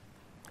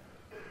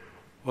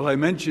Well, I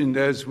mentioned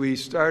as we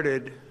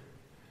started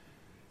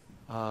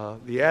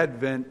the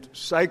Advent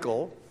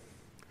cycle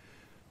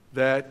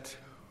that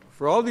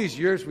for all these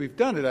years we've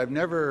done it, I've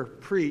never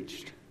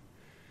preached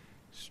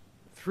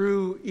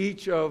through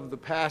each of the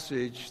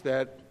passage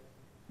that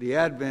the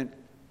Advent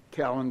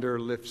calendar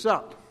lifts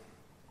up.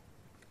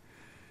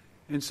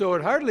 And so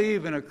it hardly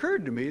even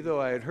occurred to me, though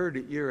I had heard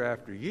it year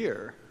after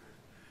year,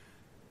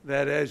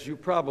 that as you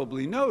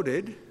probably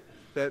noted,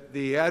 that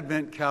the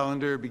Advent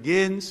calendar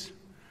begins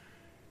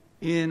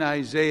in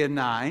Isaiah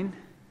 9,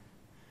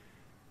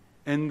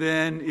 and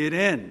then it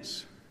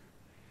ends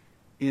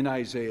in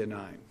Isaiah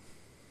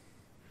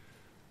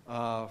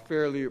 9.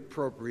 Fairly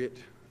appropriate,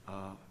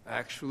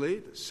 actually,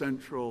 the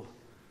central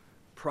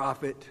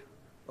prophet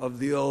of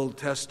the Old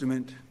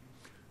Testament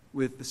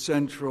with the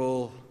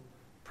central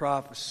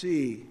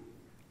prophecy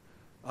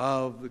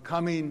of the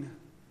coming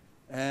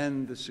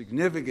and the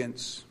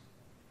significance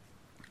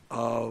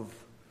of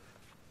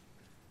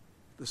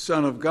the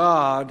Son of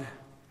God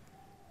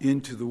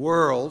into the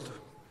world.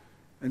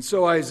 And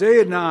so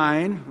Isaiah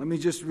 9, let me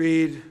just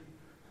read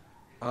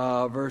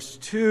verse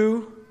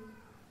 2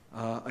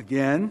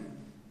 again,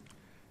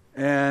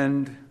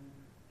 and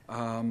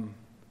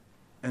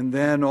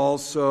then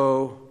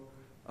also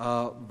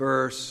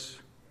verse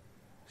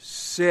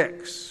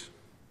 6.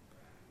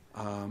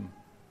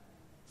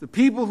 The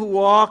people who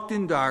walked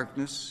in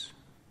darkness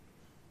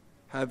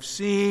have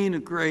seen a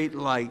great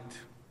light,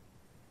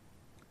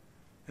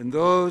 and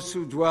those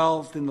who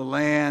dwelt in the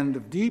land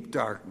of deep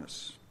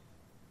darkness,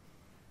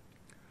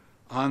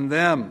 on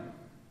them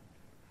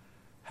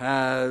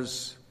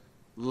has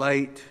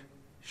light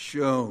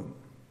shone.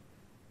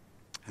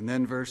 And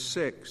then verse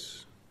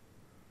 6,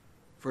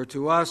 for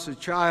to us a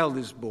child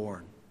is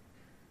born,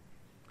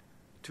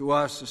 to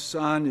us a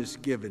son is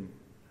given,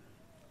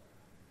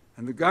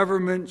 and the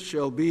government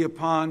shall be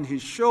upon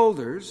his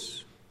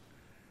shoulders,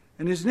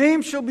 and his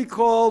name shall be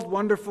called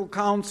Wonderful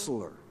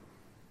Counselor,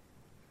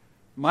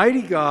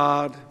 Mighty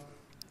God,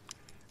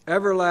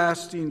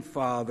 Everlasting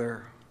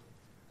Father,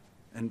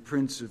 and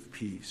Prince of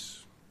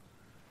Peace.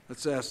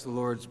 Let's ask the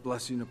Lord's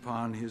blessing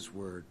upon his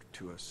word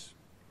to us.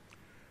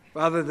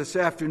 Father, this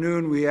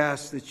afternoon we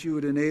ask that you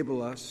would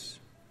enable us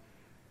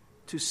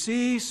to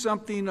see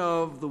something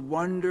of the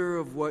wonder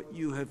of what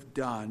you have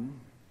done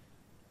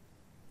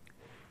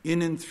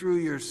in and through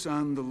your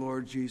Son, the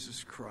Lord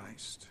Jesus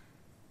Christ.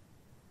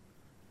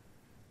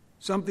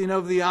 Something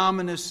of the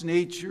ominous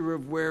nature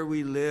of where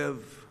we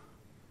live,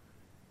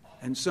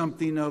 and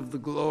something of the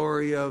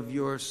glory of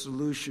your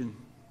solution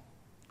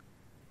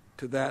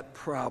to that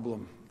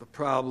problem, the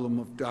problem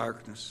of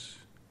darkness,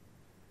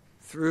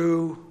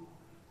 through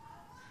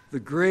the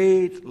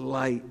great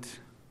light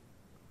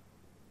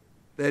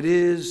that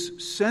is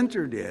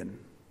centered in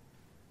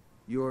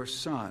your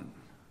Son,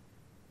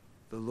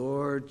 the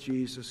Lord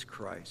Jesus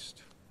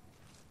Christ.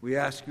 We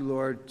ask you,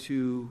 Lord,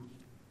 to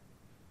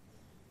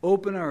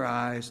open our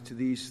eyes to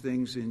these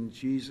things in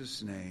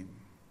Jesus' name.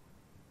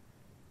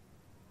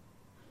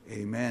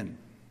 Amen.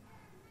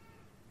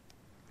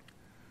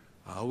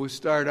 We'll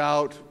start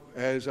out,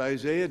 as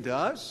Isaiah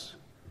does,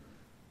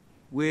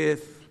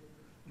 with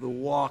the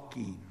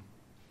walking.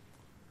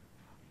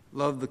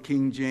 Love the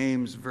King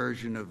James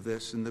version of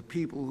this. And the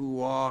people who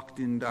walked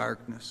in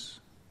darkness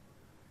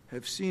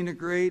have seen a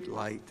great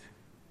light.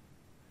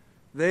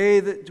 They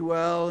that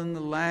dwell in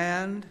the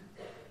land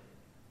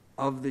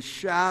of the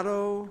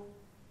shadow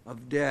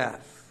of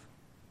death,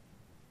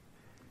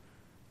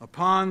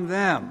 upon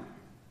them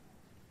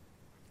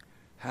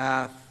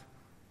hath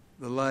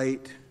the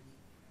light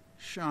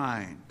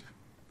shined.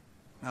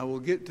 Now we'll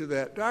get to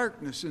that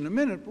darkness in a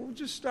minute, but we'll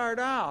just start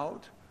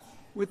out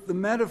with the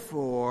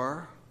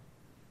metaphor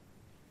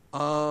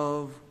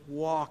of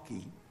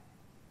walking.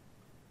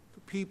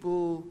 The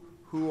people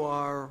who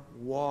are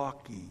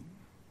walking.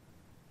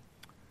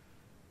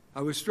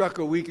 I was struck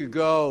a week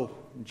ago,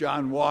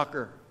 John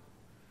Walker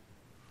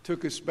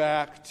took us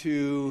back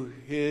to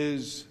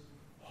his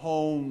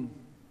home,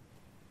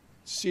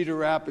 Cedar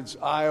Rapids,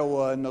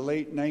 Iowa, in the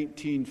late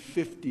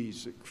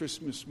 1950s at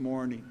Christmas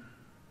morning,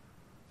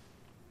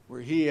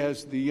 where he,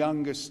 as the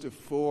youngest of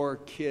 4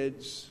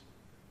 kids,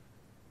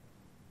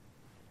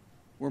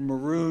 were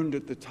marooned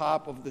at the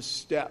top of the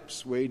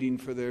steps waiting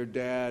for their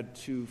dad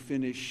to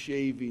finish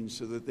shaving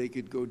so that they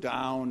could go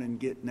down and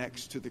get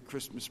next to the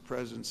Christmas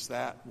presents.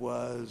 That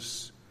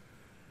was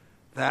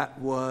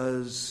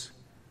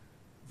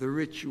the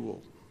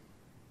ritual.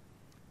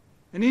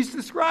 And he's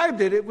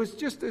described it.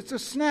 It's a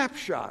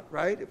snapshot,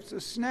 right? It was a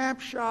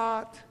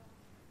snapshot,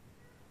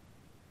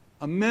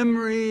 a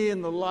memory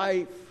in the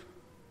life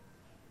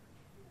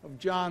of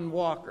John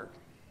Walker.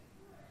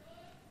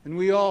 And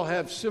we all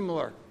have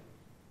similar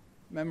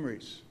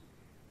memories.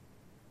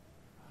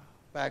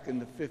 Back in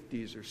the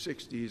 50s or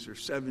 60s or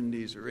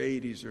 70s or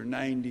 80s or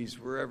 90s,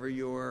 wherever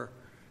your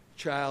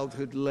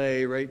childhood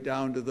lay, right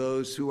down to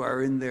those who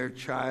are in their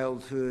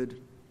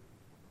childhood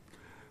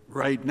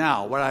right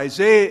now. What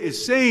Isaiah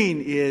is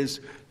saying is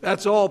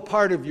that's all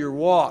part of your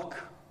walk.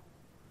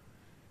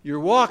 Your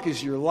walk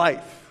is your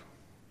life.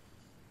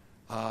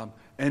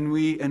 And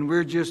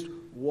we're just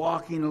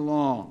walking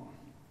along.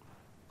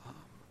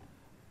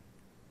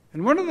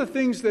 And one of the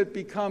things that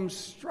becomes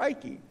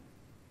striking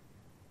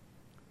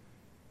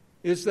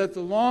is that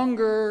the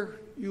longer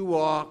you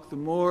walk, the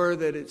more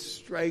that it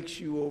strikes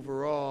you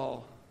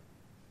overall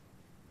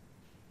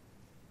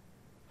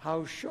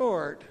how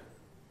short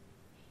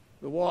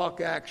the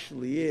walk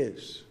actually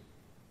is.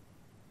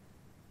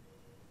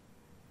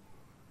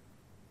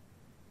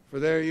 For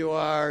there you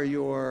are,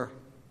 you're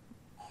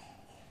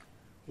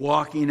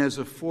walking as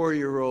a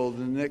 4-year-old,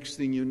 and the next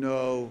thing you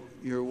know,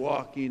 you're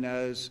walking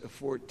as a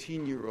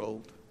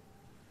 14-year-old.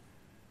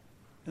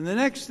 And the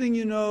next thing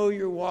you know,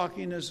 you're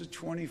walking as a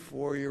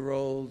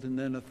 24-year-old, and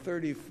then a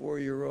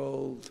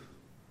 34-year-old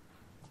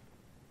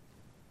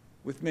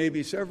with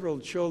maybe several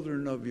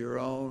children of your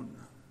own.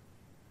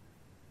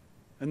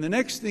 And the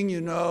next thing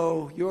you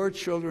know, your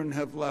children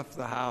have left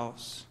the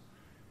house.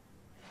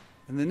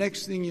 And the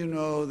next thing you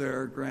know,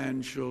 there are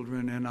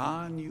grandchildren, and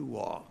on you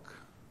walk.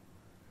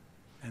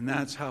 And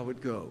that's how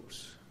it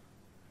goes.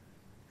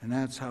 And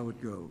that's how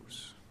it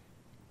goes.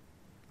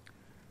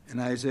 And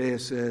Isaiah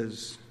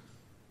says,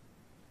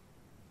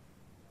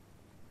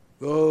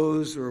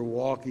 those are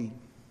walking.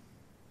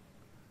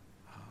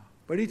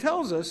 But he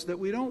tells us that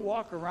we don't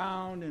walk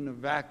around in a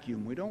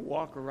vacuum. We don't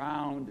walk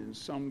around in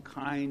some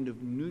kind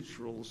of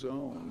neutral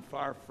zone,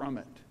 far from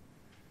it.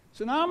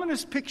 It's an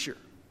ominous picture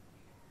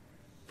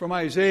from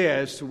Isaiah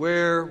as to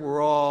where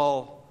we're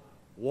all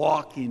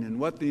walking and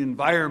what the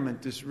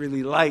environment is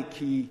really like.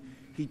 He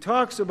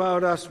talks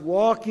about us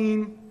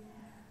walking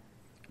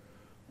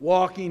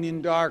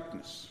in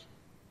darkness.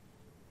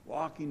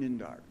 Walking in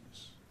darkness.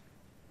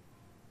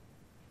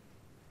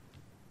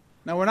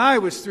 Now, when I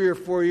was 3 or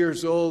 4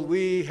 years old,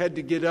 we had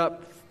to get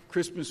up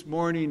Christmas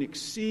morning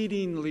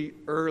exceedingly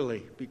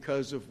early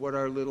because of what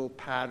our little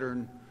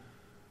pattern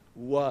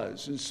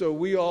was. And so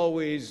we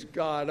always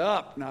got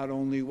up, not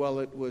only while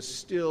it was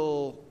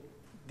still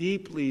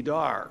deeply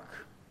dark,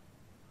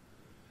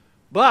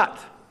 but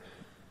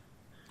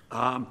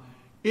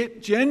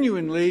it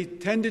genuinely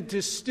tended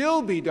to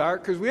still be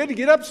dark because we had to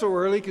get up so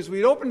early because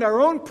we'd opened our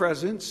own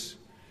presents.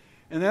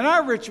 And then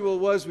our ritual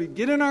was we'd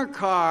get in our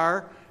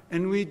car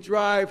and we'd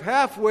drive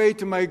halfway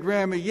to my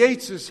Grandma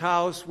Yates's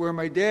house where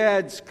my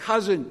dad's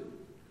cousin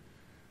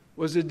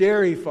was a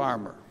dairy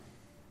farmer.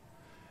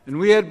 And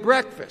we had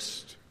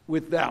breakfast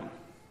with them.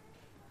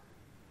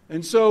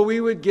 And so we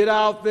would get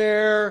out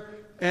there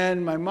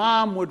and my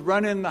mom would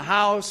run in the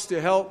house to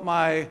help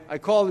I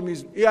called him,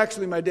 he's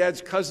actually my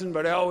dad's cousin,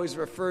 but I always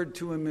referred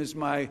to him as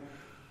my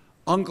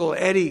Uncle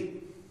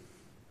Eddie.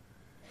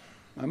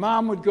 My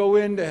mom would go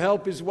in to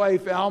help his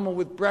wife Alma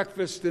with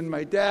breakfast, and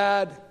my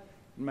dad,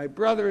 my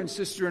brother and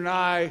sister and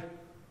I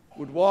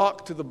would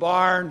walk to the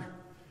barn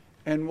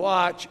and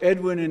watch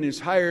Edwin and his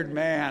hired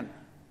man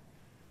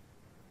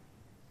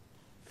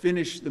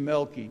finish the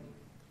milking.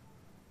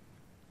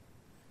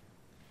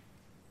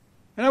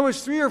 And I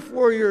was 3 or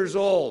 4 years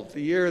old,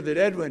 the year that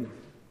Edwin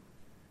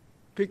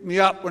picked me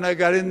up when I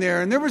got in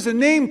there. And there was a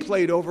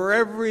nameplate over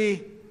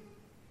every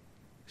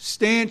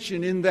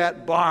stanchion in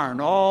that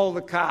barn. All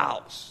the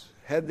cows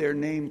had their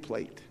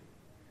nameplate.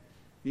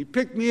 He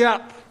picked me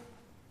up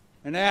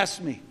and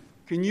asked me,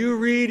 "Can you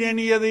read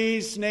any of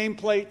these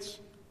nameplates?" I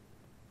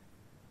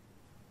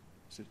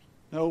said,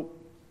 "No."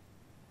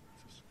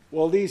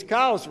 "Well, these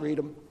cows read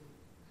them."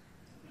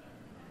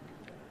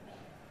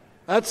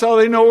 That's how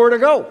they know where to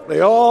go.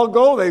 They all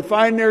go, they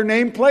find their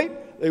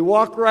nameplate, they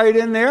walk right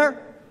in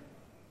there.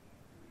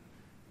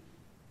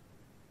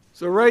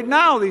 So right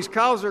now, these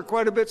cows are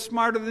quite a bit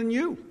smarter than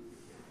you.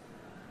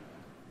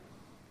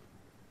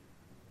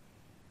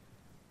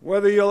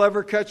 Whether you'll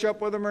ever catch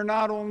up with them or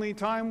not, only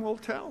time will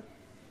tell.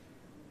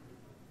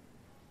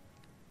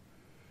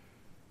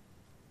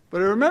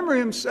 But I remember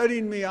him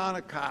setting me on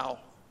a cow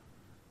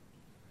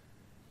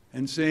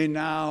and saying,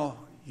 "Now,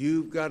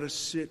 you've got to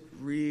sit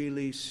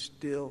really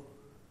still.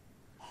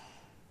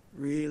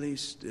 Really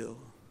still."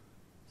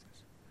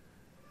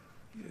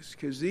 Yes,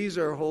 because these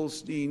are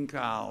Holstein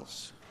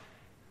cows.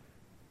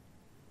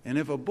 And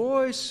if a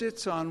boy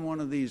sits on one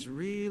of these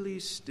really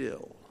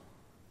still,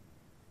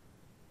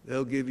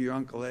 they'll give your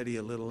Uncle Eddie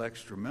a little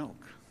extra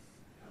milk.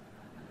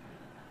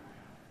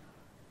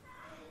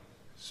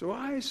 So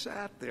I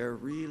sat there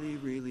really,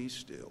 really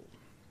still.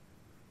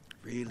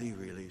 Really,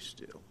 really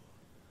still.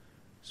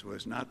 So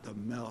as not to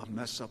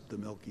mess up the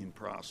milking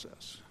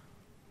process.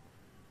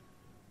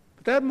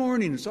 But that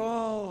morning, it's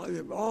all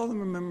the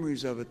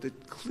memories of it, the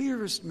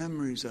clearest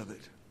memories of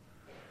it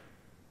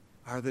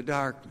are the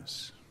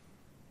darkness.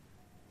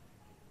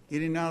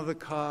 Getting out of the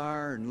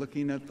car and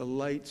looking at the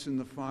lights in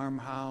the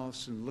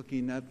farmhouse and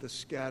looking at the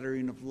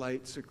scattering of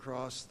lights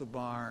across the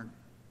barn.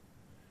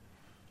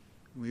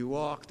 We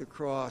walked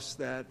across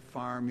that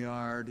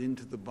farmyard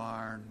into the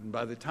barn, and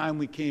by the time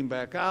we came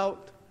back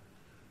out,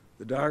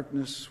 the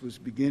darkness was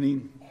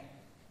beginning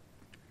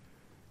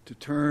to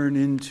turn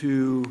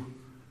into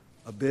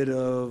a bit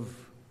of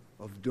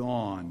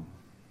dawn.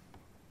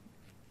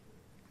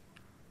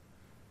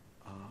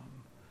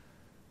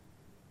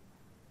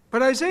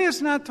 But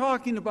Isaiah's not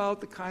talking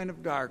about the kind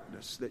of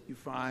darkness that you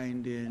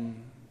find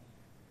in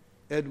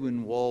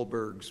Edwin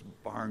Wahlberg's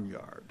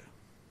Barnyard.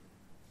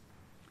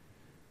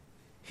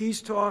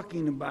 He's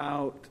talking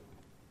about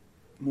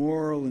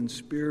moral and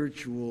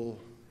spiritual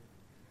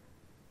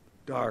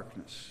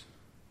darkness.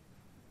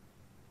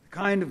 The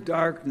kind of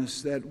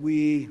darkness that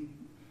we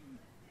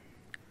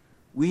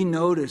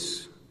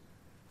notice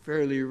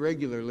fairly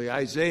regularly.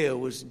 Isaiah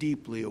was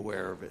deeply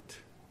aware of it.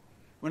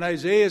 When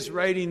Isaiah is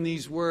writing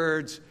these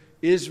words,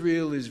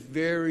 Israel is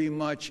very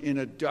much in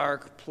a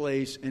dark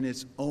place, and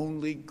it's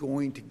only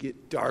going to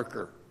get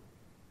darker.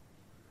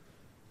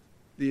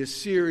 The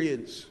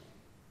Assyrians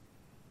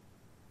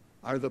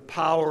are the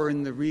power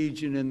in the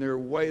region, and they're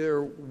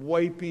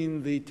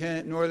wiping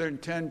the northern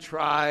 10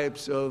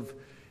 tribes of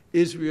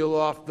Israel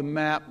off the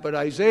map. But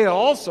Isaiah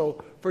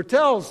also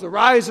foretells the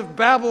rise of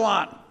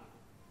Babylon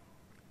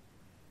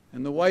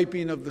and the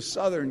wiping of the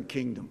southern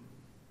kingdom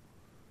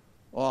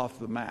off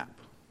the map.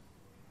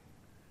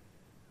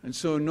 And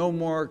so no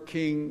more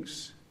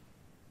kings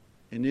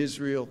in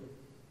Israel.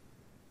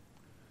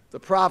 The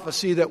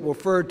prophecy that we'll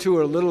refer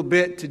to a little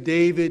bit to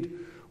David,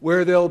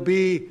 where there'll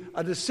be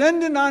a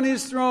descendant on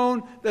his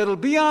throne that'll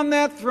be on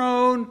that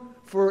throne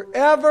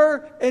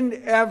forever and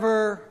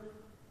ever.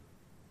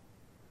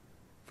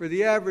 For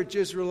the average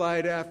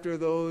Israelite after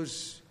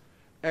those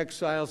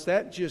exiles,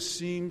 that just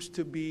seems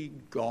to be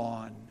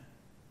gone,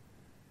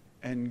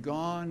 and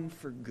gone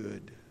for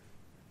good.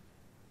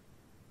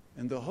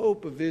 And the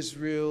hope of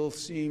Israel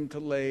seemed to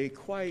lay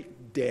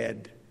quite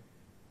dead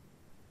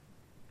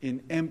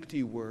in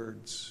empty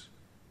words.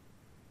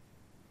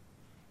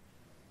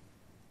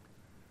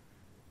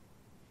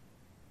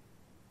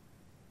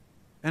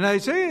 And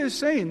Isaiah is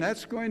saying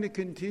that's going to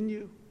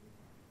continue.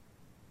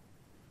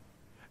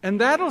 And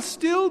that'll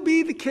still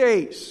be the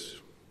case.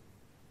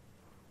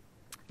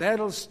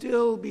 That'll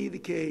still be the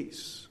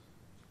case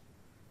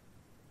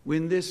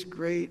when this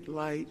great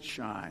light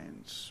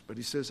shines. But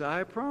he says,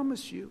 I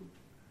promise you.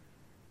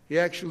 He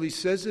actually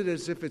says it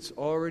as if it's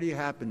already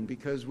happened,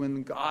 because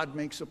when God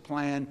makes a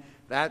plan,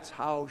 that's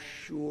how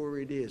sure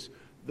it is.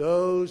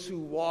 Those who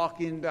walk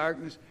in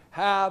darkness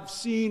have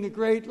seen a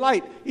great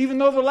light, even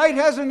though the light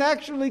hasn't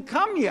actually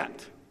come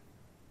yet.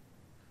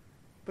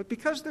 But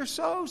because they're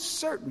so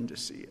certain to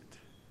see it,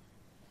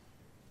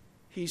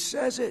 he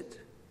says it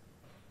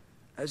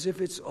as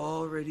if it's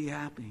already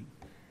happening.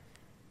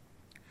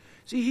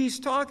 See, he's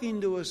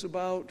talking to us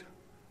about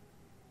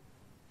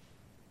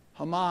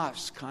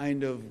Hamas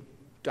kind of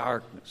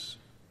darkness.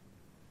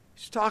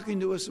 He's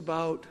talking to us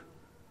about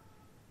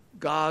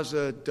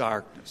Gaza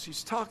darkness.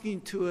 He's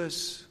talking to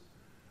us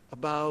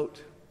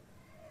about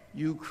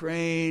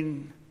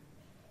Ukraine,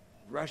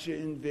 Russia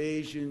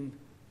invasion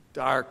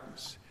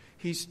darkness.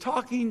 He's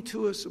talking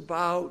to us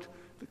about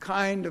the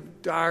kind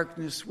of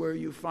darkness where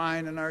you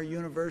find in our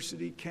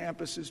university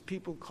campuses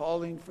people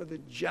calling for the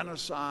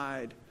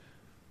genocide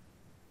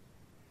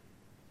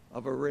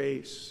of a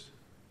race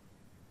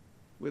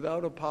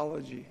without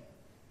apology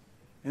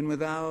and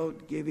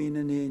without giving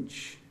an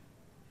inch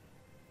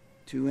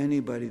to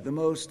anybody, the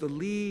most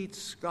elite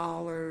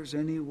scholars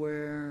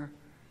anywhere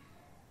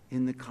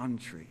in the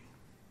country.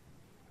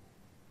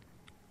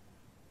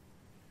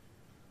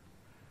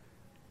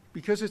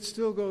 Because it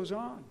still goes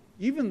on,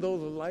 even though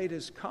the light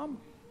has come.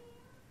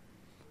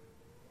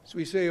 As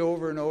we say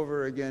over and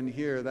over again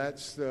here,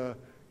 that's the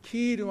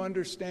key to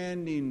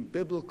understanding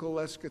biblical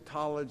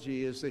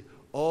eschatology, is the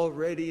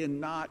already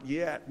and not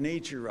yet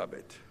nature of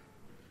it.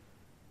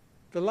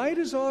 The light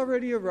has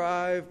already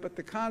arrived, but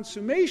the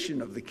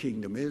consummation of the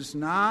kingdom is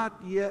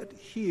not yet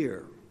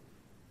here.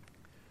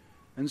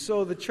 And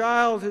so the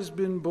child has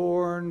been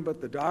born,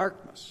 but the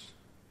darkness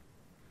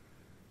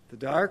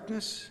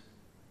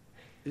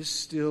is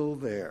still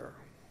there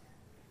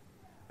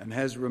and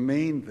has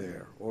remained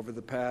there over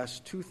the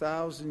past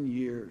 2,000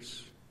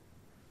 years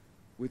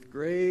with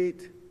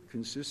great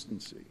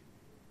consistency.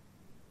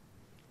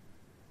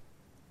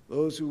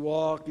 Those who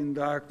walk in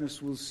darkness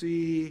will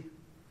see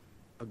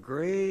a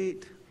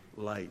great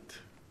light.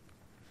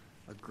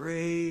 A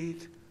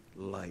great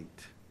light.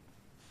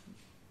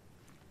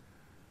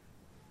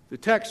 The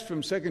text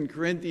from 2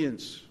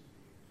 Corinthians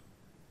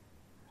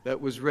that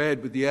was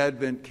read with the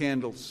Advent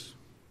candles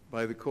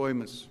by the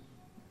Koimas,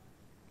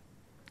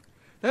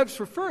 that's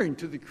referring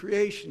to the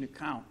creation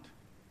account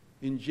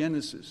in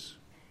Genesis.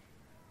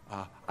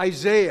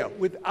 Isaiah,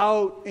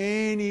 without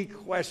any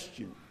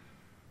question,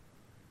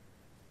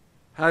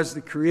 has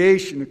the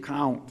creation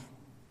account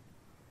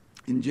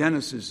in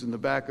Genesis in the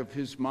back of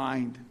his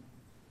mind.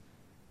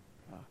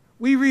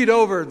 We read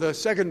over the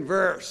second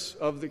verse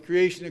of the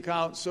creation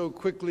account so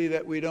quickly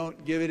that we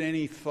don't give it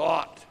any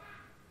thought.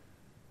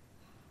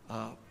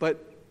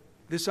 But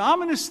this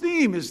ominous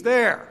theme is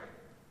there,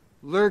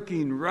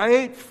 lurking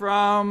right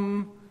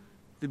from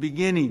the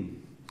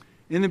beginning.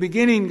 In the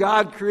beginning,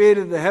 God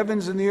created the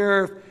heavens and the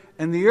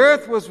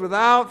earth was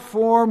without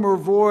form or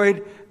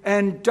void,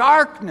 and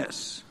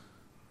darkness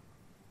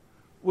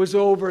was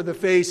over the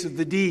face of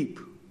the deep.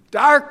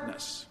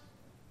 Darkness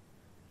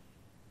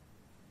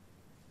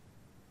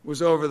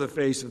was over the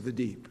face of the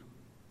deep.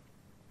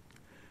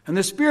 And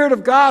the Spirit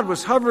of God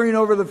was hovering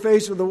over the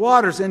face of the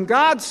waters. And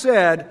God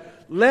said,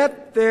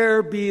 "Let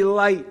there be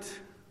light."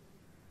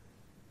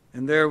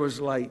 And there was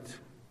light.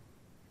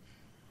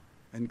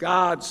 And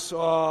God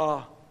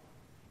saw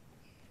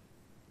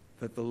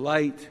that the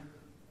light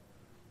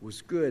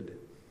was good.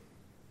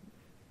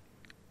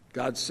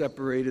 God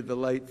separated the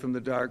light from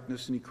the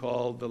darkness, and He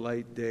called the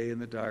light day,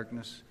 and the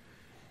darkness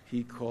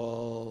He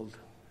called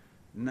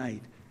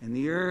night. And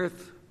the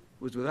earth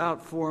was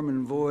without form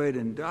and void,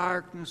 and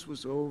darkness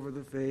was over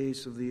the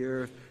face of the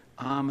earth.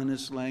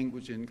 Ominous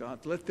language in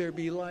God. Let there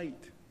be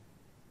light.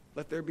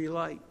 Let there be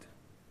light.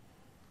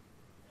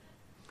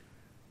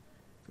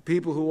 The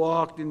people who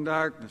walked in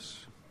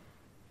darkness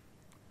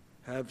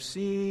have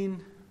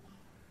seen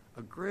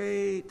a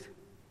great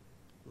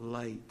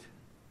light.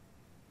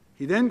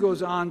 He then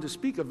goes on to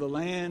speak of the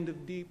land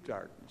of deep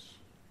darkness.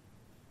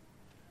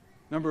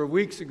 A number of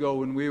weeks ago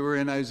when we were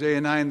in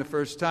Isaiah 9 the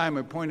first time,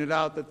 I pointed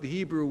out that the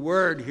Hebrew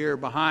word here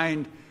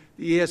behind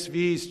the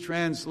ESV's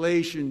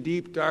translation,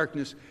 deep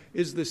darkness,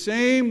 is the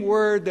same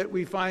word that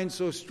we find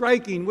so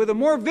striking with a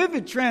more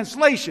vivid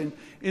translation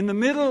in the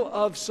middle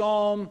of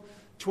Psalm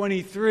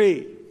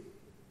 23.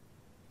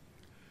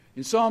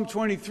 In Psalm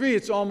 23,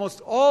 it's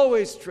almost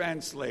always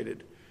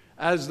translated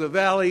as the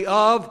valley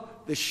of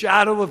the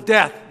shadow of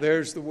death.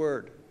 There's the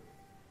word.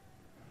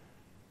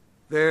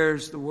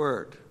 There's the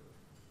word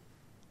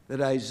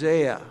that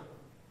Isaiah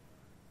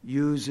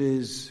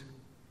uses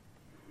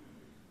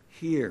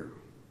here.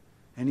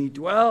 And he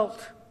dwelt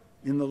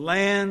in the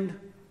land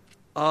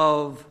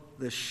of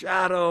the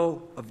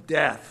shadow of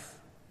death.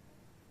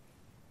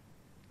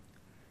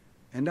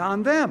 And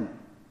on them,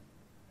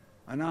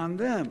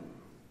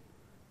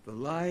 the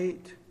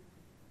light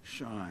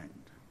shined.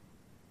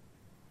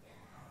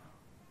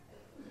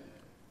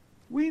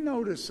 We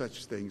notice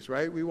such things,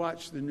 right? We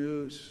watch the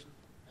news.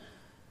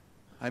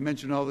 I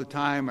mention all the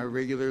time, I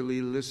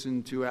regularly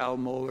listen to Al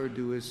Mohler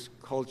do his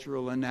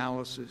cultural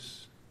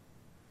analysis.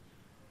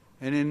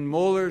 And in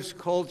Mohler's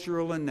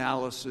cultural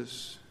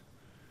analysis,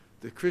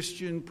 the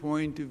Christian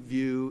point of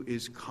view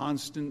is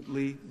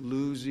constantly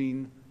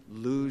losing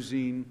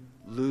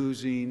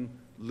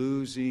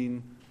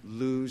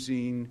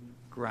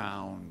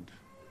ground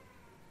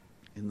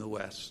in the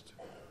West.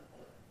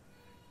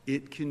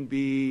 It can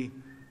be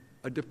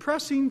a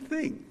depressing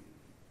thing.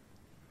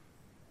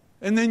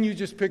 And then you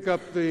just pick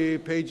up the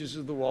pages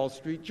of the Wall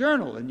Street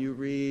Journal and you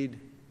read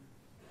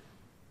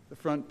the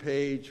front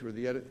page or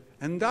the edit,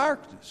 and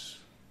darkness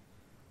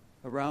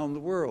around the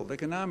world,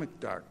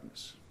 economic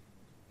darkness,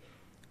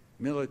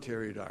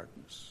 military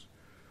darkness,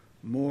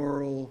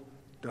 moral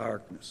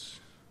darkness.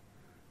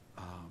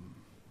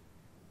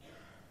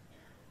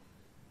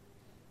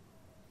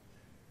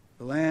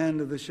 The land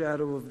of the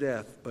shadow of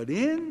death. But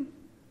in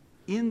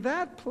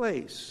that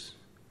place,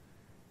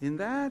 in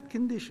that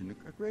condition,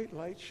 a great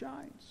light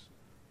shines.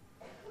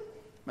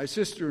 My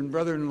sister and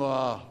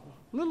brother-in-law,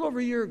 a little over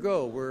a year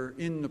ago, were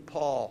in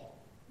Nepal,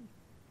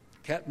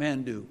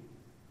 Kathmandu.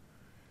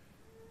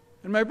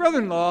 And my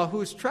brother-in-law, who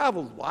has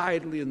traveled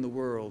widely in the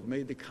world,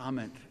 made the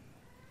comment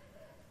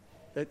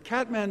that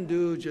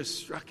Kathmandu just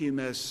struck him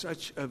as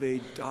such of a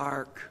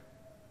dark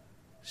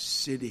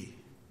city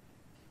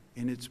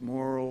in its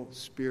moral,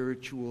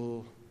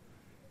 spiritual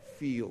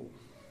feel.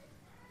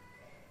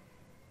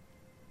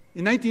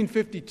 In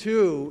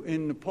 1952,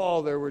 in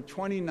Nepal, there were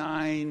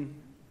 29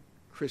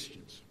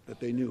 Christians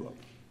that they knew of.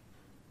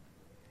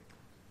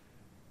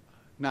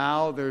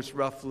 Now there's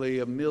roughly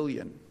 1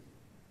 million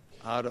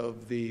out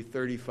of the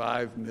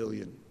 35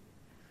 million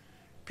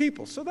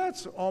people. So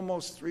that's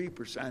almost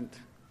 3%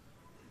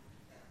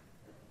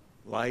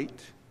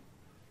 light,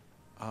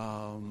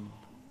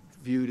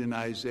 viewed in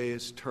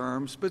Isaiah's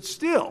terms, but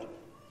still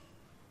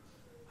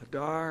a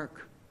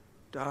dark,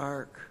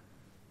 dark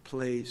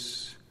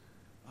place.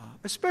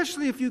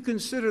 Especially if you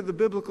consider the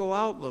biblical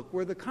outlook,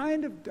 where the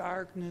kind of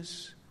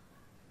darkness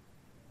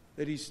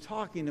that he's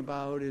talking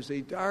about is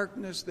a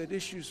darkness that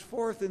issues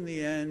forth in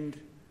the end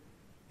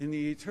in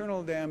the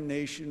eternal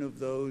damnation of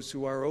those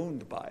who are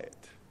owned by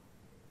it.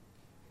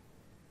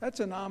 That's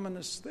an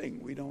ominous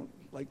thing. We don't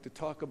like to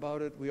talk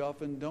about it. We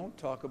often don't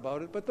talk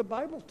about it, but the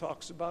Bible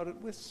talks about it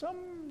with some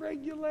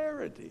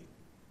regularity.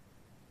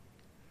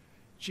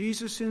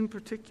 Jesus in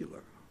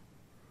particular.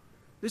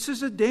 This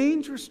is a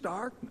dangerous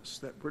darkness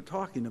that we're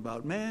talking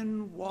about.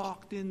 Men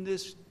walked in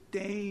this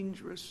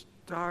dangerous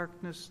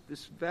darkness,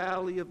 this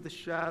valley of the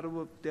shadow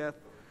of death,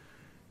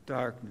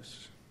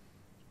 darkness.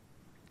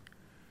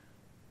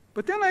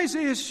 But then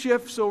Isaiah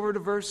shifts over to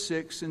verse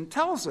 6 and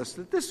tells us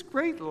that this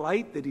great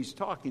light that he's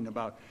talking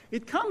about,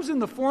 it comes in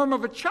the form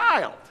of a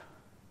child.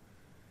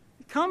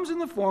 It comes in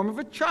the form of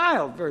a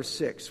child, verse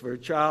 6. For a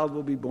child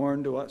will be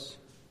born to us,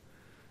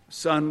 a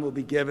son will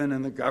be given,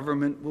 and the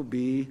government will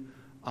be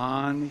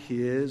on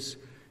his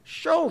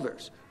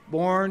shoulders.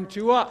 Born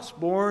to us,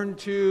 born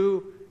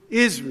to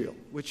Israel,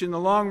 which in the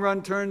long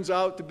run turns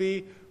out to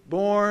be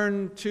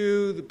born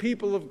to the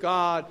people of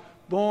God,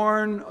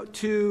 born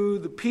to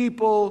the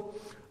people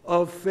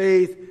of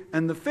faith.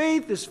 And the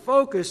faith is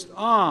focused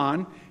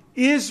on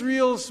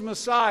Israel's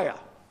Messiah.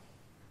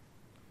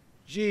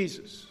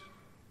 Jesus,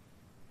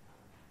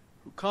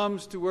 who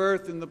comes to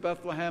earth in the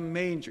Bethlehem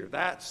manger.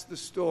 That's the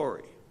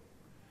story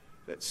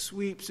that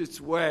sweeps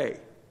its way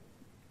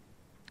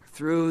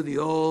through the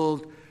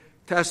Old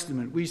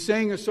Testament. We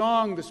sang a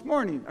song this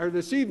morning, or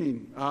this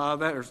evening,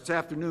 this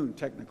afternoon,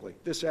 technically,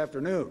 this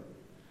afternoon.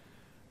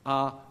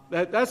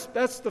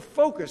 That's the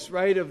focus,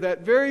 right, of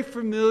that very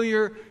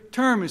familiar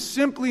term, is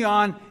simply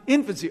on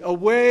infancy.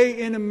 Away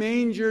in a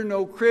manger,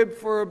 no crib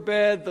for a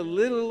bed, the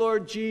little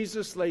Lord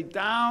Jesus laid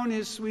down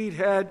his sweet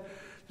head.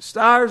 The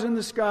stars in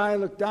the sky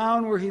looked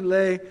down where he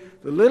lay.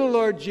 The little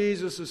Lord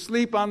Jesus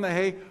asleep on the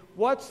hay.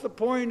 What's the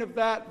point of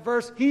that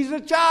verse? He's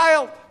a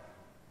child.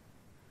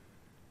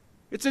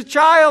 It's a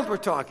child we're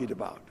talking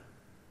about.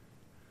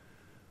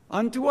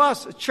 Unto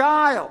us a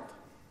child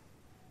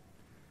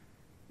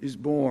is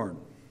born.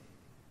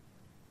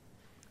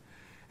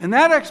 And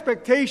that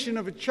expectation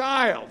of a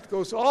child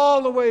goes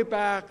all the way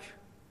back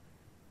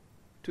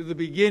to the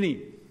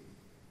beginning.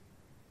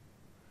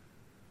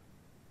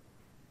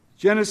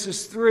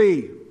 Genesis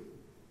 3,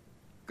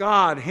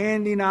 God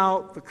handing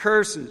out the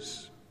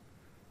curses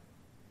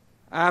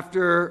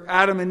after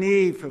Adam and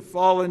Eve have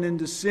fallen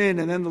into sin.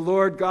 And then the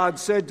Lord God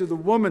said to the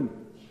woman,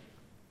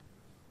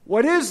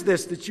 "What is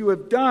this that you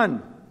have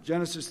done?"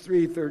 Genesis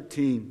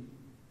 3:13.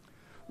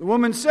 The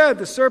woman said,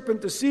 "The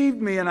serpent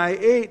deceived me, and I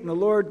ate." And the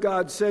Lord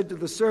God said to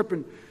the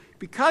serpent,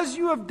 "Because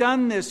you have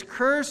done this,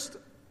 cursed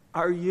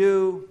are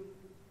you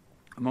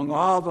among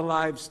all the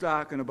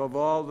livestock and above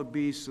all the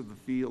beasts of the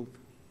field.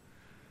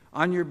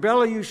 On your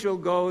belly you shall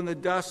go, and the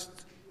dust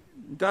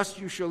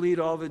you shall eat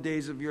all the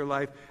days of your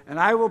life. And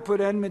I will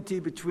put enmity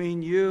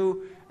between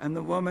you and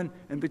the woman,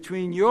 and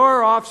between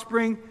your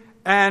offspring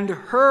and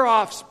her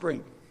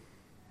offspring."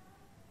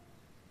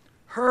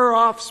 Her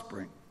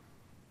offspring.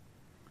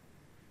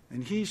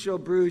 "And he shall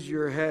bruise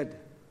your head.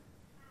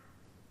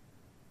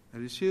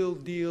 That is, he'll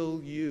deal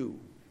you,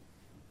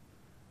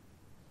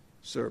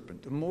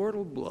 serpent, a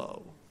mortal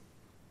blow.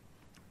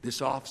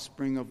 This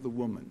offspring of the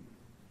woman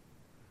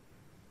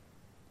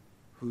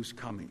who's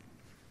coming."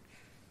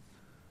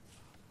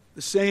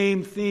 The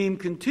same theme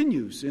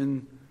continues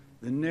in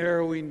the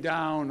narrowing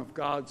down of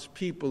God's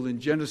people in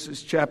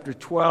Genesis chapter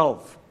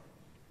 12,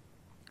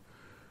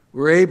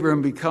 where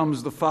Abram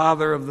becomes the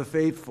father of the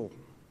faithful.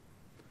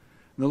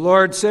 And the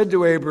Lord said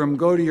to Abram,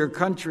 "Go to your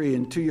country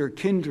and to your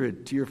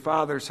kindred, to your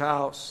father's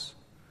house,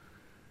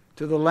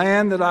 to the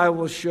land that I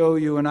will show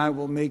you, and I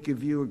will make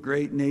of you a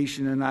great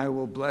nation, and I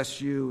will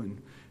bless you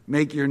and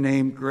make your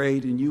name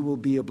great, and you will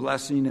be a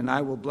blessing, and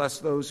I will bless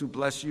those who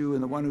bless you,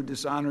 and the one who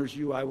dishonors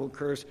you I will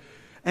curse.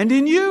 And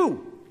in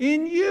your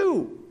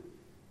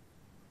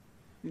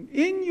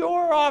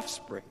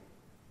offspring,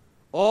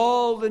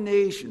 all the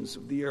nations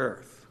of the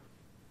earth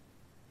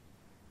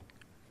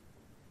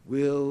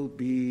will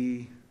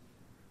be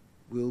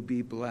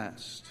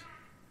blessed."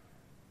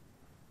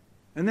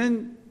 And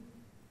then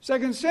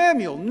 2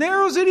 Samuel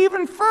narrows it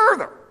even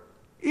further.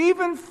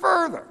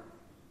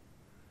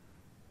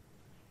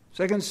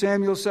 2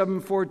 Samuel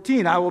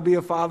 7:14, "I will be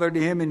a father to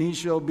him, and he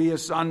shall be a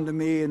son to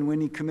me, and when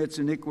he commits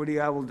iniquity,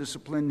 I will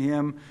discipline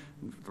him.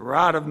 The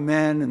rod of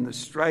men and the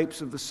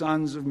stripes of the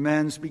sons of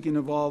men," speaking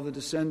of all the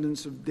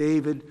descendants of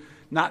David,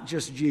 not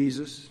just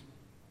Jesus,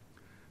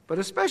 but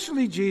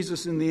especially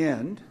Jesus in the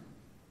end.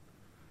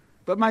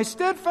 "But my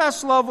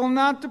steadfast love will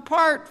not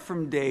depart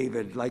from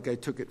David, like I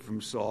took it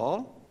from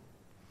Saul,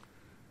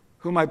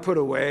 whom I put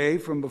away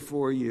from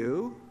before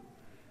you.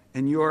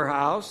 And your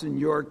house and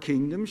your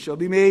kingdom shall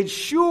be made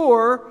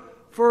sure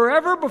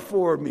forever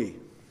before me.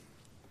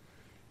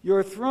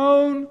 Your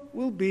throne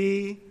will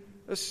be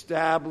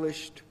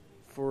established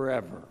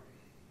forever."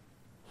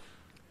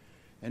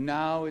 And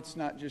now it's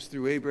not just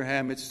through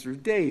Abraham, it's through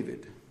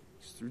David.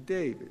 It's through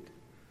David.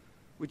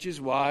 Which is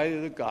why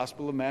the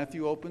Gospel of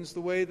Matthew opens the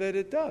way that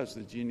it does.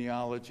 The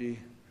genealogy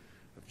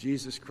of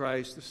Jesus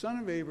Christ, the son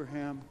of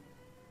Abraham,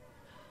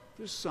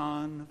 the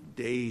son of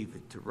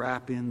David, to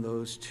wrap in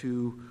those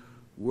two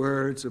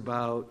words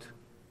about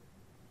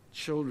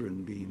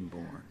children being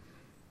born.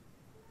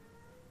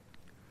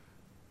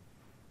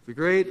 The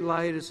great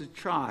light is a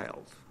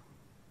child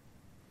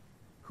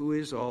who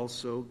is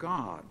also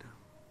God.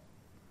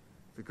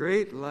 The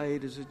great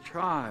light is a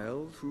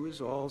child who is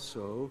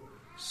also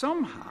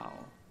somehow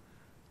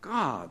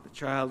God. The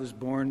child is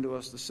born to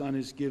us, the son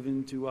is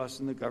given to us,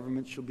 and the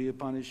government shall be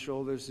upon his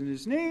shoulders, and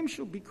his name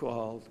shall be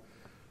called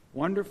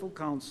Wonderful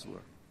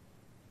Counselor,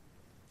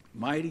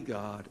 Mighty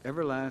God,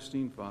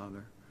 Everlasting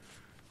Father,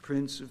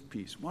 Prince of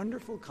Peace.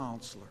 Wonderful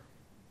Counselor.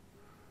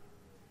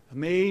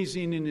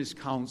 Amazing in his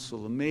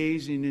counsel,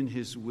 amazing in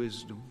his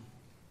wisdom.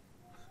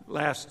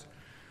 Last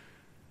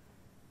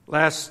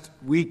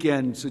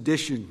weekend's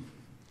edition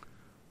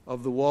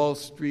of the Wall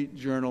Street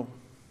Journal,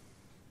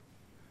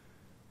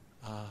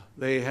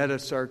 they had a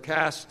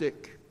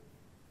sarcastic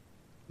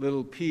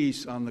little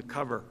piece on the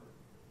cover.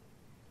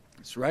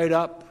 It's right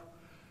up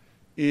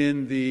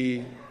in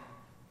the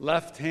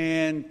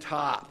left-hand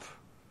top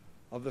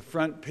of the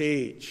front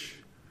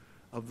page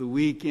of the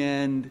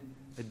weekend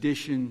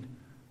edition.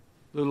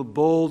 Little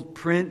bold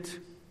print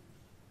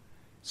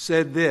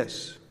said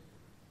this: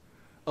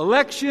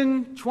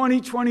 Election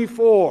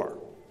 2024.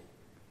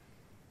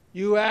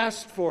 You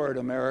asked for it,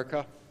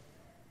 America.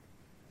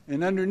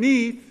 And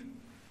underneath,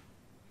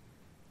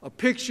 a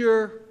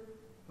picture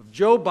of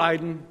Joe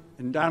Biden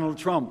and Donald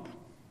Trump,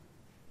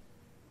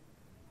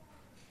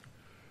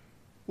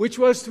 which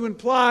was to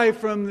imply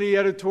from the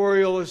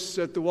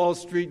editorialists at the Wall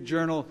Street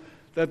Journal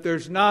that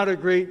there's not a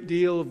great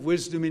deal of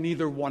wisdom in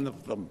either one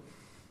of them.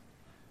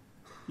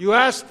 You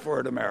asked for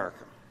it,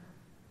 America.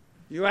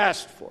 You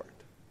asked for it.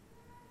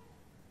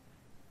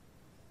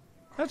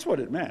 That's what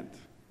it meant.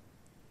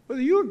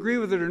 Whether you agree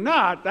with it or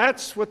not,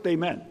 that's what they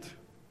meant.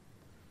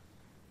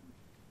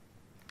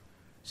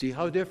 See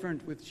how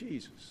different with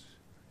Jesus?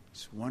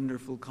 This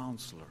wonderful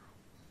counselor.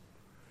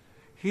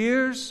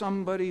 Here's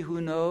somebody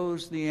who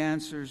knows the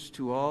answers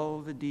to all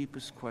the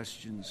deepest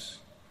questions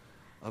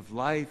of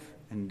life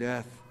and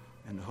death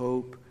and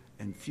hope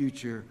and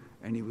future,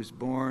 and he was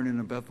born in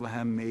a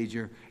Bethlehem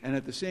manger, and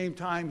at the same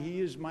time, he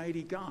is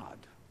mighty God.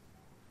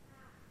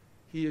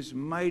 He is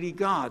mighty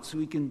God, so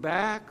he can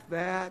back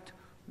that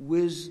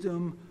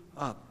wisdom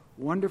up.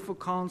 Wonderful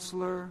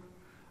counselor,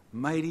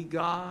 mighty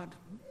God.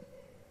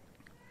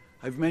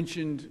 I've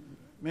mentioned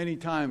many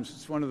times,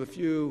 it's one of the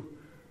few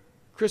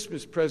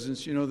Christmas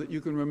presents, that you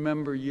can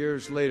remember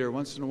years later.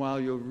 Once in a while,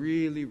 you'll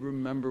really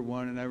remember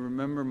one, and I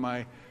remember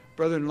my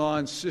brother-in-law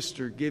and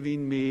sister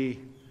giving me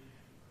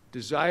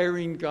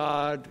Desiring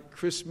God,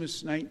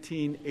 Christmas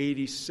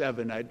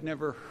 1987. I'd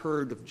never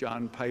heard of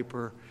John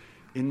Piper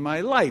in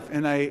my life.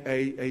 And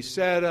I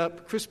sat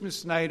up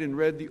Christmas night and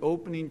read the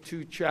opening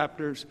 2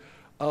 chapters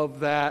of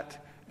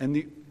that. And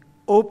the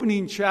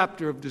opening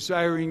chapter of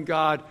Desiring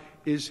God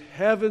is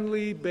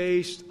heavily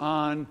based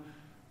on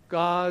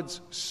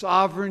God's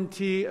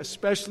sovereignty,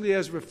 especially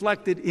as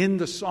reflected in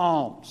the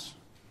Psalms.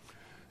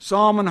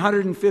 Psalm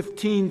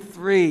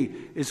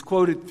 115:3 is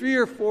quoted 3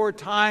 or 4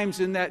 times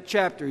in that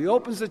chapter. He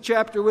opens the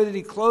chapter with it.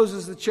 He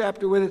closes the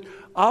chapter with it.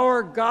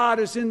 Our God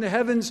is in the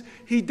heavens.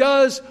 He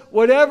does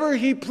whatever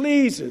he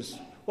pleases.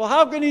 Well,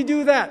 how can he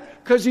do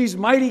that? Because he's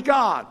mighty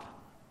God.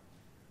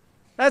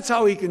 That's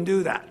how he can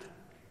do that.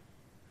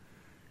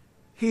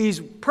 He's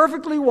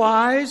perfectly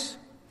wise,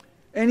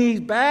 and he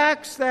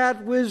backs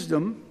that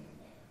wisdom.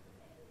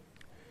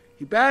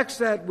 He backs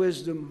that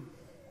wisdom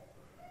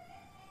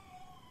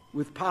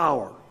with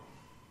power.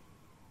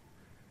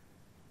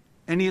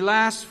 And he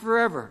lasts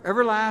forever.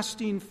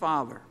 Everlasting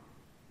Father.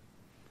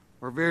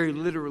 Or very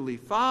literally,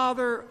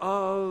 Father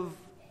of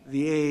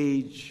the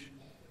age.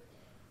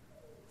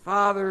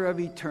 Father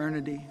of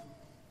eternity.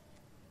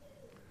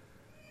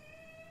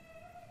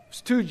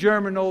 There's 2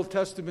 German Old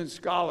Testament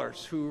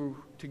scholars who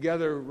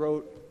together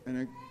wrote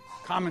a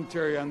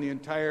commentary on the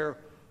entire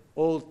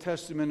Old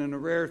Testament, and a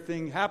rare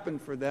thing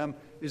happened for them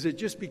is it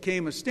just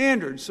became a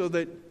standard so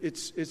that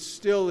it's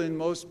still in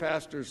most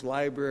pastors'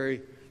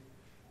 library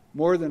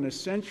more than a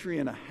century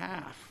and a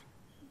half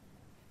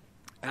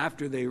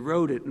after they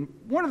wrote it. And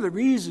one of the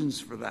reasons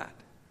for that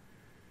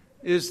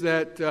is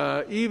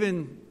that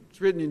even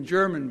it's written in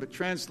German but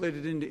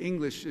translated into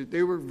English,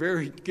 they were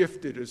very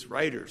gifted as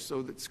writers, so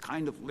it's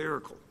kind of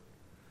lyrical.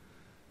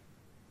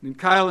 In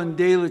Kylan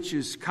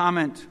Delitzsch's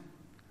comment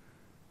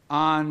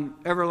on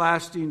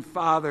Everlasting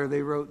Father,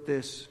 they wrote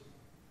this: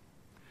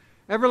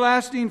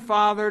 Everlasting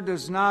Father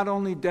does not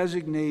only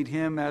designate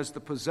him as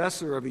the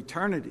possessor of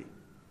eternity,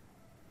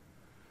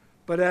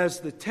 but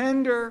as the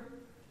tender,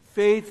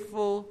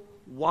 faithful,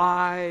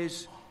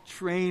 wise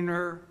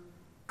trainer,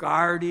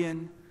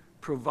 guardian,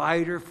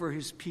 provider for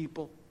his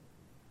people.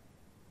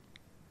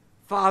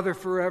 Father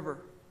forever,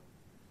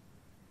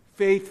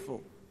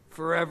 faithful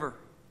forever,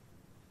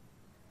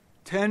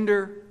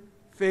 tender,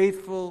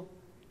 faithful,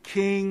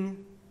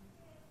 King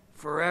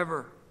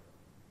forever.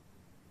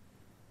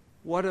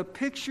 What a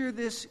picture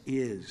this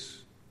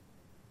is.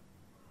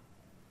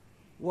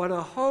 What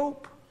a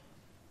hope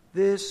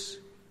this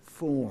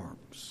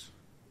forms.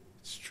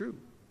 It's true.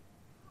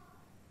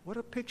 What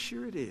a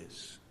picture it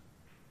is.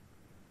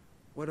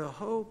 What a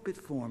hope it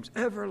forms.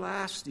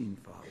 Everlasting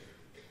Father.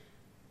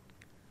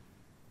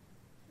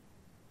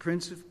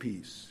 Prince of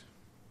Peace.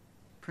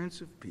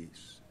 Prince of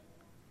Peace.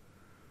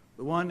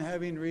 The one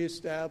having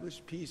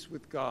reestablished peace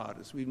with God,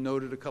 as we've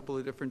noted a couple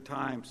of different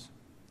times.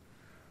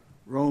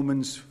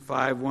 Romans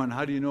 5:1,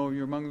 how do you know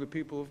you're among the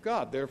people of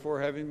God? Therefore,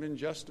 having been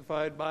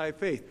justified by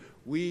faith,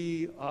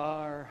 we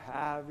are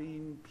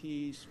having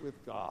peace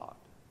with God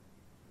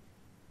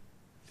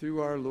through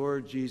our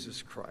Lord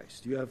Jesus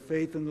Christ. You have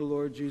faith in the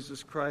Lord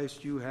Jesus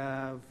Christ, you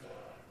have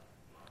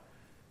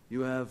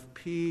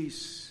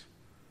peace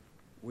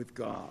with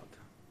God.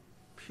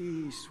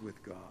 Peace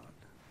with God.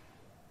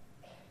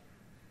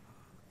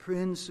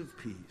 Prince of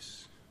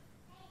Peace.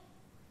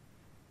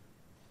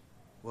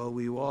 While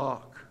we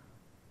walk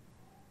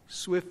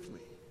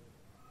swiftly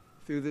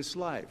through this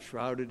life,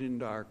 shrouded in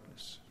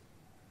darkness.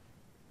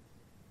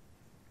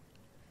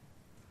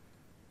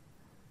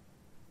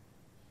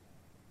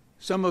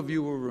 Some of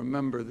you will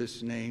remember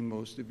this name,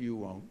 most of you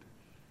won't,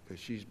 because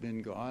she's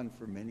been gone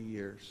for many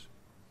years.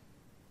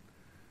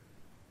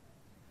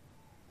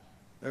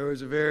 There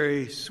was a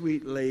very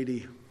sweet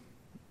lady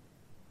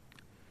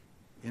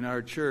in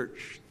our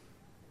church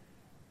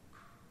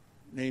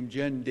named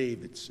Jen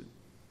Davidson.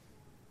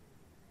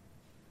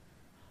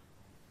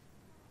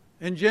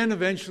 And Jen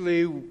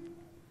eventually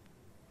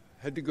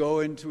had to go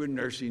into a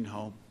nursing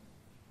home.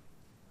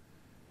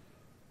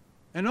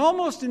 And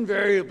almost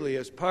invariably,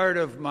 as part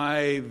of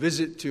my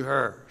visit to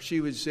her,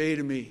 she would say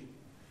to me,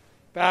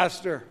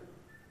 "Pastor,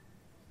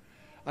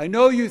 I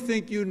know you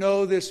think you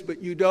know this,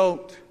 but you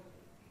don't.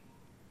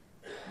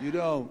 You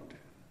don't.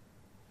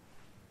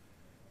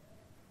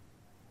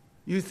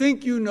 You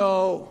think you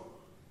know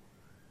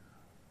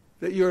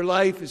that your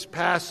life is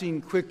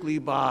passing quickly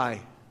by.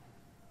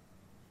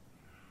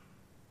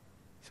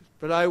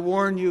 But I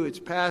warn you, it's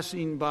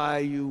passing by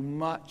you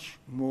much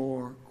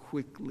more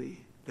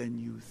quickly than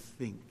you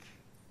think."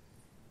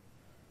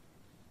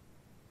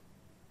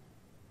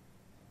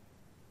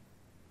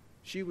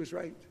 She was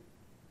right.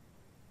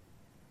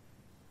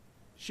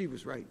 She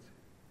was right.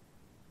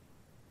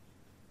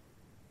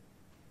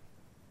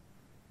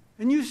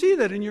 And you see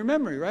that in your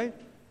memory, right?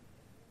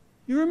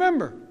 You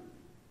remember.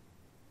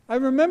 I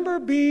remember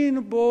being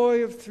a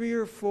boy of 3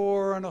 or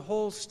 4 on a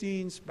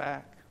Holstein's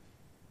back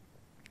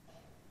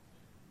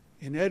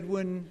in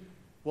Edwin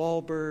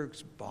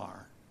Wahlberg's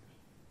barn.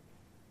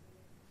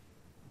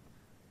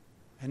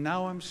 And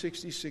now I'm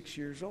 66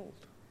 years old.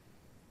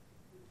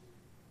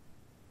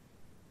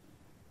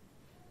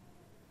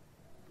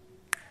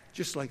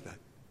 Just like that.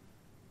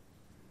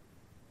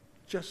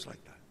 Just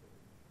like that.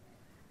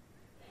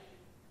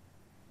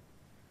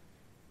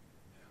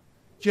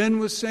 Jen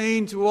was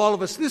saying to all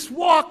of us, this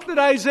walk that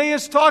Isaiah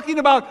is talking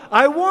about,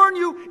 I warn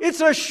you,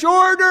 it's a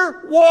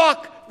shorter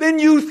walk than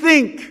you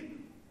think.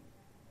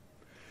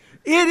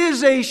 It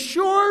is a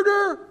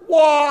shorter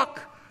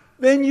walk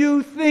than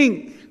you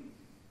think.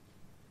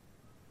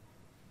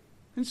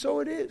 And so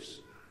it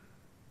is.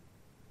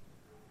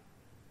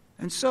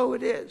 And so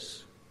it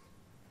is.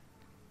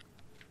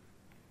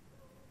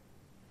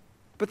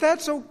 But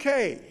that's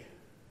okay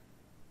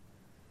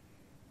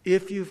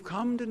if you've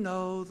come to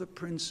know the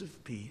Prince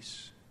of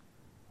Peace.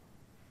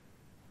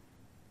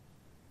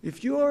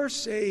 If your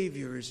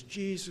Savior is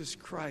Jesus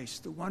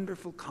Christ, the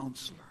wonderful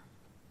Counselor,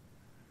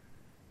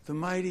 the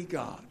mighty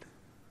God,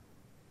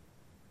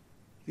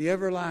 the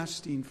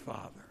everlasting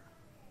Father,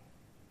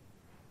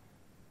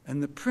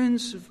 and the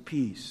Prince of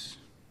Peace,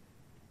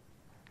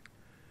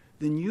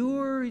 then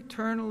you're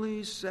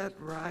eternally set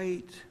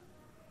right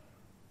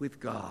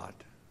with God.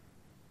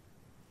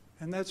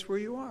 And that's where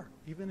you are,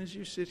 even as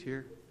you sit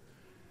here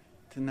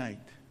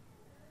tonight,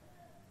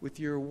 with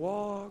your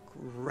walk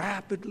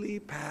rapidly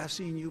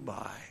passing you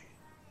by.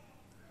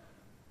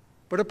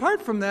 But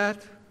apart from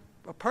that,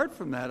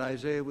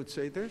 Isaiah would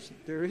say,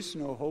 there is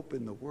no hope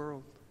in the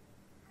world.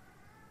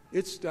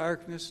 It's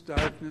darkness,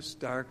 darkness,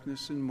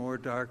 darkness, and more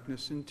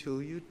darkness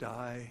until you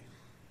die.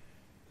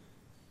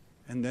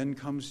 And then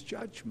comes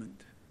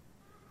judgment.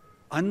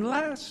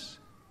 Unless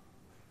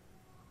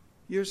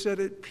you're set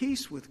at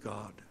peace with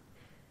God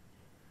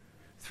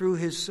through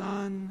His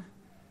Son,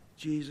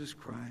 Jesus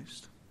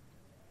Christ.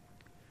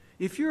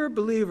 If you're a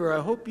believer, I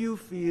hope you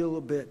feel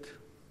a bit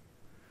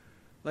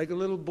like a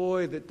little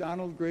boy that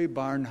Donald Gray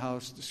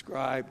Barnhouse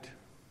described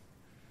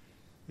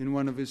in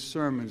one of his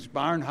sermons.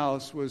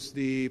 Barnhouse was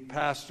the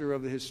pastor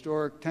of the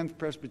historic 10th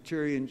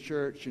Presbyterian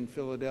Church in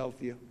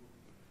Philadelphia.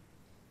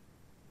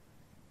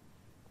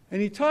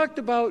 And he talked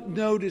about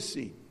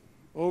noticing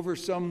over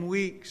some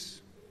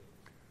weeks,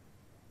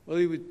 while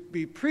he would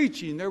be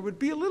preaching, there would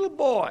be a little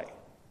boy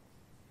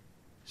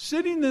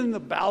sitting in the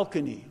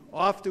balcony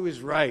off to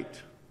his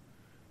right,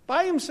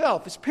 by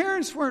himself. His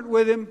parents weren't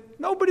with him.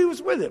 Nobody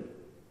was with him.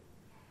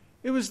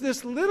 It was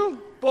this little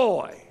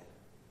boy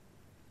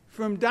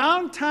from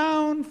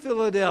downtown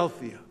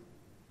Philadelphia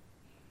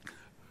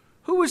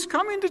who was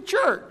coming to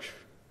church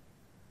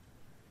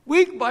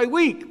week by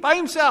week by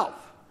himself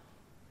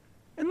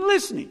and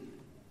listening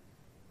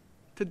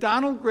to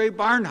Donald Gray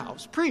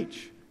Barnhouse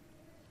preach.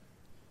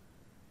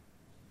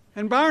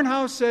 And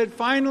Barnhouse said,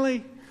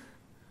 finally,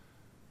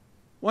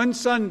 one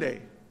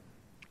Sunday,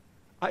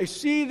 I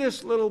see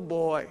this little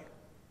boy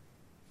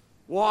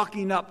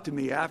walking up to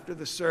me after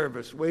the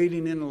service,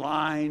 waiting in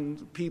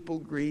line, people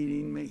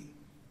greeting me.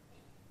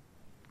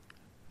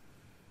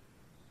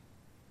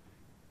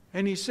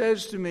 And he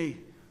says to me,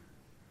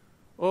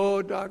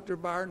 "Oh, Dr.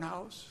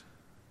 Barnhouse,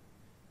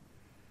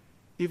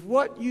 if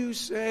what you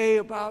say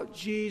about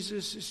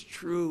Jesus is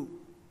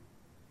true,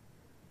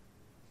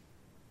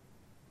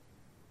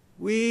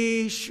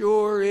 we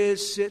sure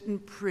is sitting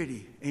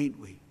pretty, ain't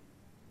we?"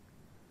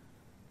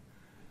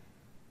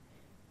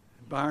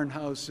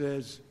 Barnhouse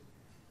says,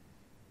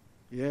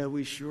 "Yeah,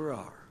 we sure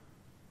are.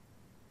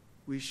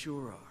 We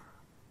sure are."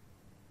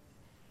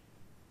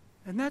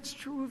 And that's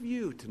true of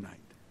you tonight.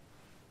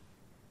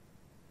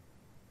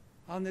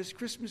 On this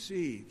Christmas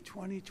Eve,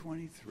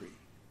 2023.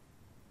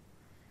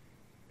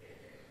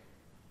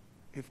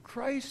 If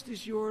Christ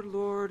is your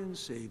Lord and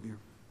Savior,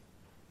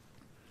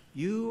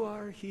 you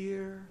are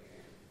here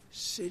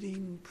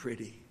sitting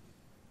pretty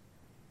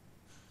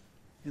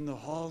in the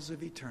halls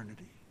of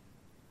eternity.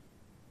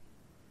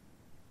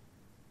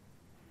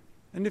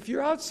 And if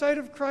you're outside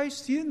of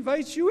Christ, he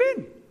invites you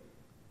in.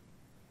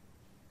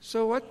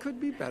 So what could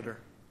be better?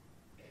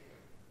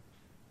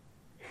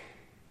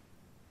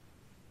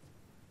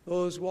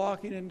 Those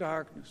walking in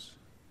darkness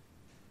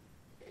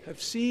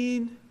have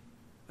seen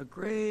a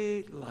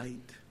great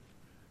light.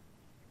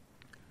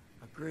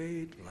 A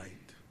great light.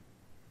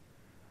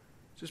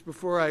 Just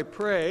before I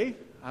pray,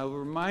 I will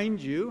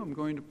remind you, I'm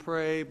going to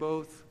pray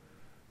both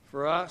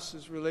for us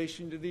as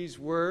relation to these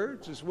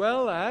words, as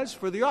well as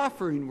for the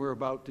offering we're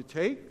about to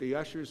take. The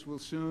ushers will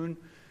soon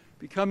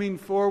be coming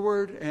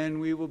forward,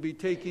 and we will be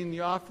taking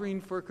the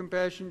offering for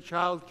Compassion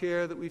Child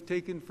Care that we've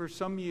taken for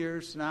some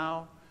years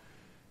now.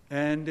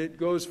 And it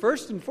goes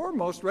first and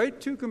foremost right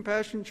to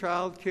Compassion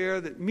Child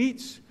Care that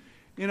meets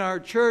in our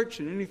church,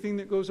 and anything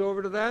that goes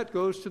over to that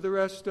goes to the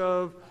rest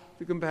of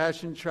the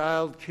Compassion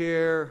Child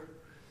Care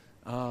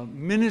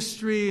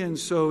ministry. And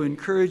so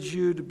encourage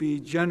you to be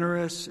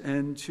generous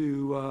and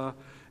to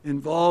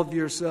involve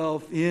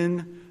yourself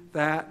in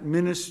that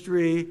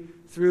ministry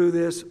through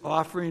this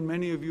offering.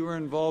 Many of you are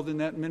involved in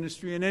that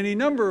ministry in any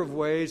number of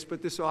ways,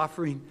 but this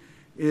offering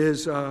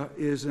is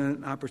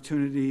an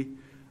opportunity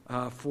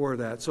for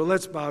that. So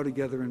let's bow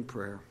together in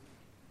prayer.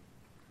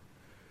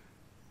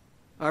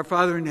 Our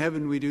Father in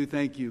heaven, we do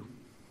thank you.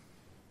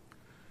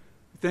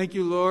 Thank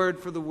you, Lord,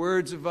 for the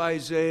words of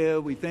Isaiah.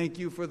 We thank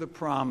you for the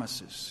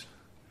promises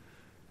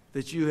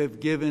that you have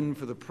given,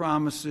 for the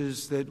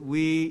promises that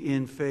we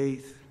in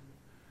faith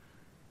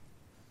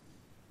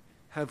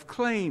have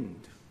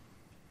claimed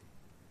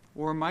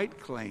or might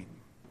claim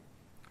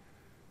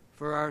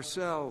for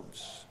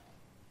ourselves.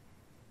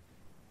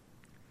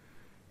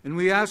 And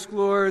we ask,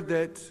 Lord,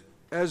 that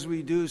as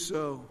we do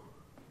so,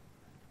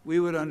 we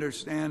would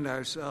understand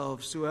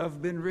ourselves to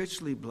have been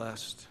richly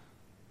blessed.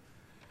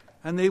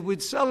 And they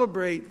would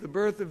celebrate the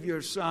birth of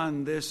your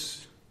Son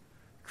this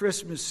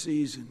Christmas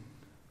season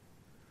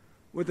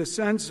with a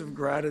sense of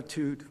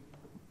gratitude,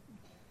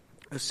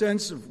 a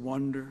sense of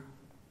wonder,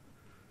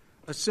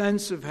 a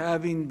sense of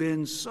having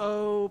been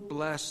so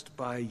blessed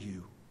by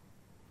you.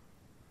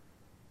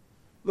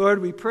 Lord,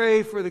 we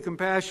pray for the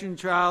Compassion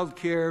Child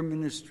Care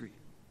ministry,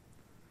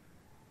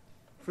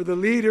 for the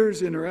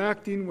leaders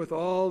interacting with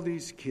all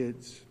these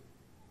kids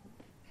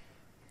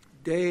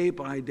day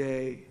by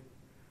day,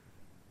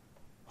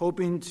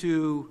 hoping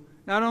to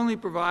not only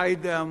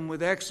provide them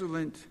with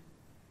excellent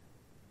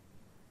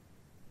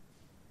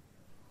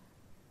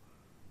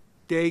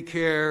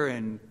daycare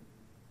and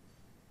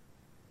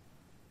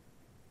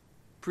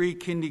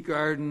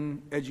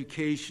pre-kindergarten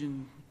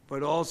education,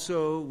 but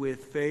also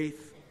with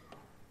faith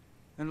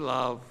and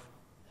love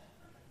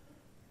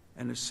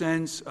and a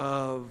sense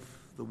of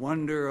the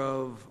wonder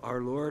of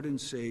our Lord and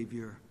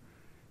Savior,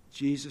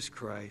 Jesus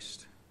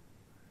Christ.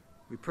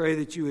 We pray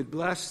that you would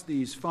bless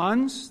these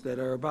funds that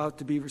are about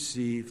to be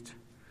received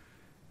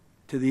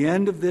to the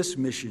end of this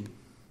mission,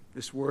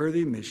 this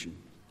worthy mission.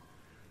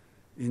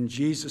 In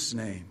Jesus'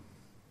 name,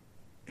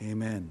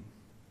 amen.